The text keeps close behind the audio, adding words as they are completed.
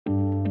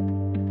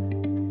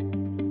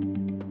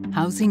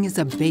Housing is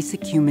a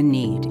basic human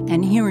need,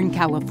 and here in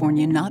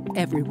California, not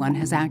everyone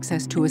has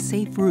access to a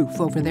safe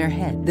roof over their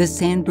head. The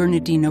San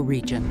Bernardino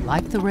region,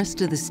 like the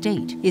rest of the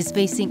state, is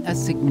facing a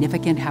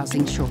significant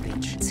housing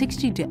shortage.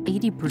 60 to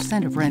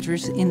 80% of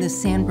renters in the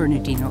San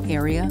Bernardino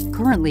area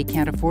currently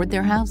can't afford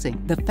their housing.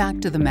 The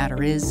fact of the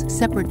matter is,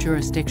 separate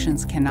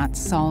jurisdictions cannot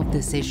solve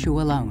this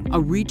issue alone.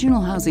 A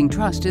regional housing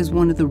trust is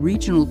one of the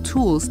regional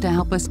tools to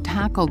help us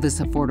tackle this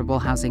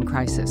affordable housing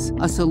crisis,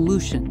 a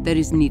solution that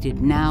is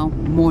needed now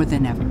more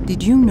than ever.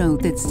 Did you know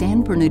that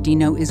San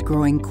Bernardino is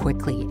growing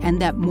quickly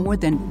and that more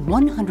than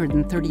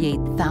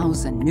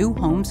 138,000 new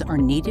homes are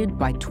needed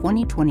by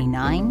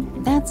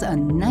 2029? That's a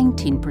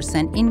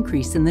 19%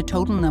 increase in the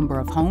total number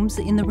of homes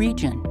in the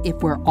region.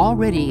 If we're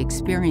already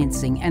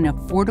experiencing an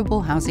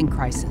affordable housing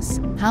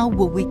crisis, how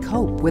will we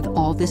cope with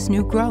all this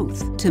new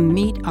growth? To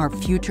meet our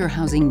future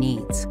housing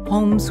needs,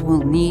 homes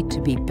will need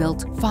to be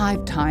built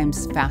 5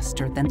 times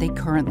faster than they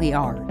currently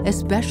are,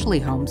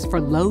 especially homes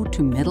for low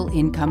to middle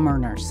income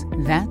earners.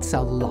 That's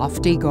a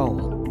lofty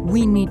goal.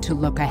 We need to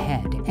look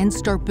ahead and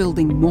start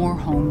building more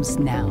homes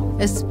now,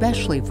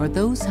 especially for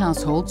those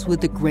households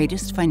with the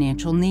greatest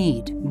financial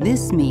need.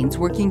 This means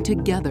working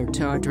together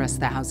to address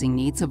the housing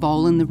needs of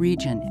all in the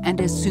region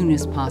and as soon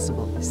as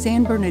possible.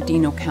 San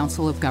Bernardino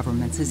Council of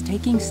Governments is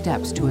taking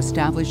steps to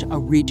establish a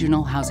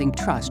regional housing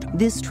trust.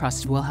 This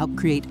trust will help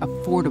create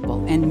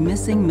affordable and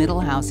missing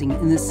middle housing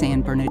in the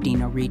San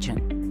Bernardino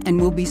region, and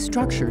will be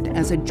structured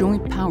as a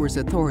joint powers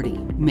authority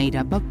made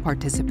up of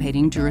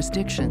participating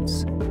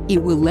jurisdictions.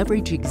 It will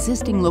leverage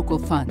existing local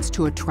funds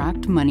to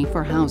attract money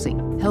for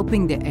housing,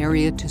 helping the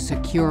area to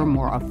secure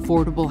more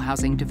affordable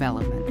housing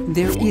development.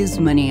 There is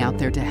money out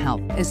there to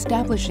help.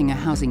 Establishing a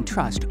housing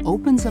trust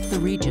opens up the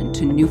region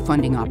to new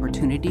funding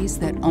opportunities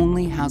that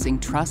only housing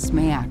trusts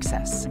may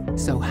access.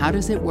 So how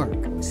does it work?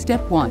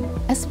 Step 1.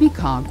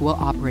 SBCOG will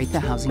operate the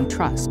housing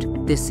trust.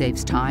 This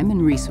saves time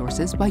and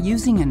resources by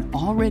using an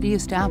already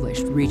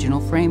established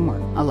regional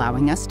framework,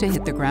 allowing us to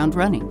hit the ground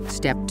running.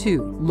 Step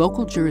 2.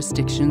 Local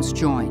jurisdictions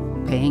join,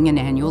 paying an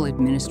annual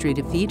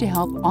administrative fee to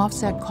help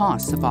offset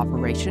costs of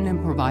operation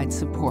and provide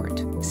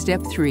support.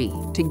 Step 3.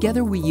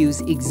 Together we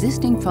use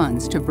existing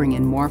funds to bring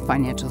in more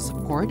financial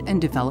support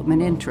and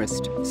development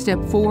interest.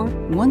 Step 4.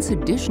 Once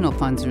additional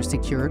funds are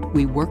secured,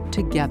 we work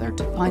together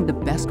to find the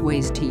best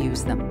ways to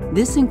use them.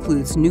 This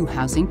includes new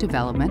housing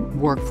development,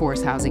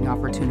 workforce housing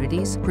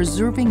opportunities,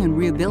 preserving and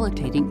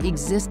rehabilitating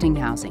existing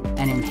housing,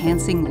 and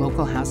enhancing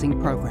local housing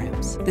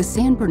programs. The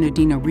San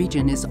Bernardino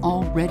region is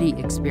already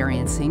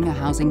experiencing a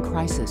housing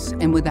crisis,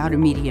 and without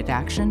immediate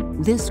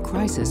action, this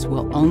crisis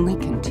will only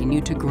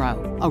continue to grow.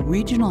 A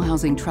regional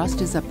housing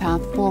trust is a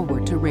path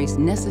forward to raise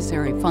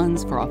necessary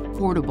funds for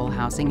affordable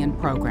housing and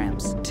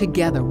programs.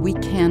 Together, we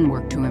can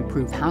work to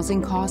improve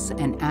housing costs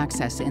and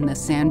access in the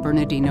San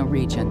Bernardino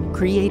region,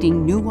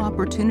 creating new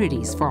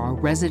opportunities for our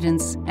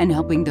residents and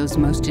helping those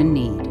most in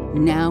need.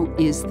 Now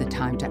is the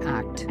time to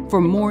act. For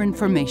more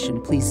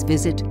information, please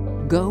visit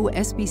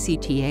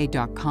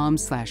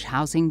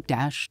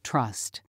gosbcta.com/housing-trust.